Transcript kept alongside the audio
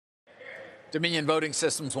Dominion Voting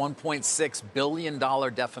Systems' $1.6 billion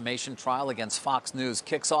defamation trial against Fox News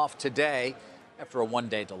kicks off today after a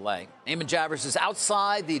one-day delay. Eamon Javers is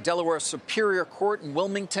outside the Delaware Superior Court in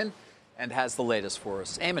Wilmington and has the latest for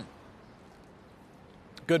us. Eamon.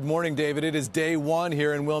 Good morning, David. It is day one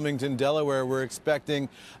here in Wilmington, Delaware. We're expecting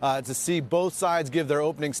to see both sides give their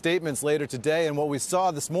opening statements later today. And what we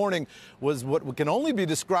saw this morning was what can only be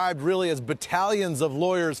described really as battalions of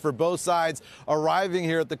lawyers for both sides arriving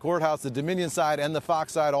here at the courthouse, the Dominion side and the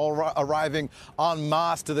Fox side all arriving en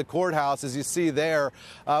masse to the courthouse, as you see there.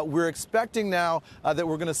 We're expecting now that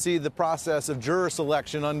we're going to see the process of juror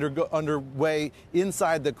selection underway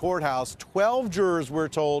inside the courthouse. 12 jurors, we're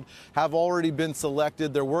told, have already been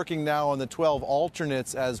selected. They're working now on the 12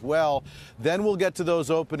 alternates as well. Then we'll get to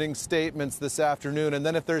those opening statements this afternoon. And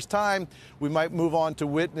then if there's time, we might move on to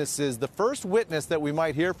witnesses. The first witness that we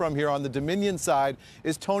might hear from here on the Dominion side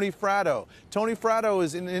is Tony Fratto. Tony Fratto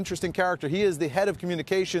is an interesting character. He is the head of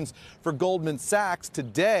communications for Goldman Sachs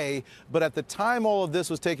today. But at the time all of this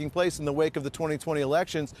was taking place in the wake of the 2020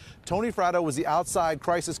 elections, Tony Fratto was the outside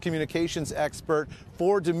crisis communications expert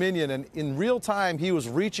for Dominion. And in real time, he was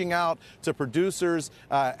reaching out to producers,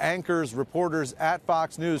 anchors, reporters at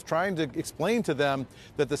Fox News, trying to explain to them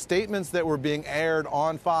that the statements that were being aired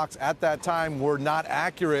on Fox at that time were not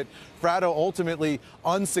accurate. Fratto ultimately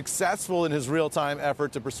unsuccessful in his real-time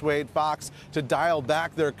effort to persuade Fox to dial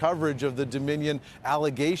back their coverage of the Dominion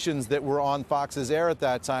allegations that were on Fox's air at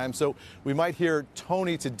that time. So we might hear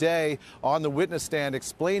Tony today on the witness stand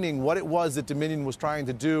explaining what it was that Dominion was trying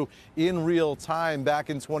to do in real time back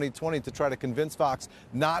in 2020 to try to convince Fox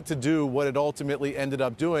not to do what it ultimately ended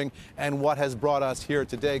up doing and what has brought us here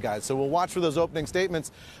today, guys. So we'll watch for those opening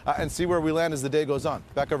statements and see where we land as the day goes on.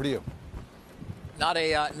 Back over to you. Not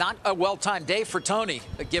a well-timed day for Tony,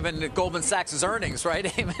 given Goldman Sachs' earnings, right,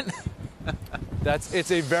 Eamon?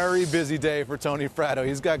 It's a very busy day for Tony Fratto.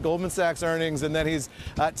 He's got Goldman Sachs earnings, and then he's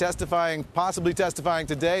possibly testifying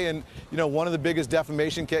today in, one of the biggest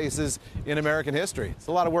defamation cases in American history. It's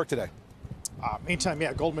a lot of work today. Meantime,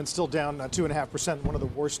 yeah, Goldman's still down 2.5%, one of the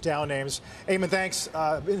worst down names. Eamon, thanks.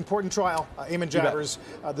 Important trial. Eamon Javers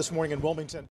this morning in Wilmington.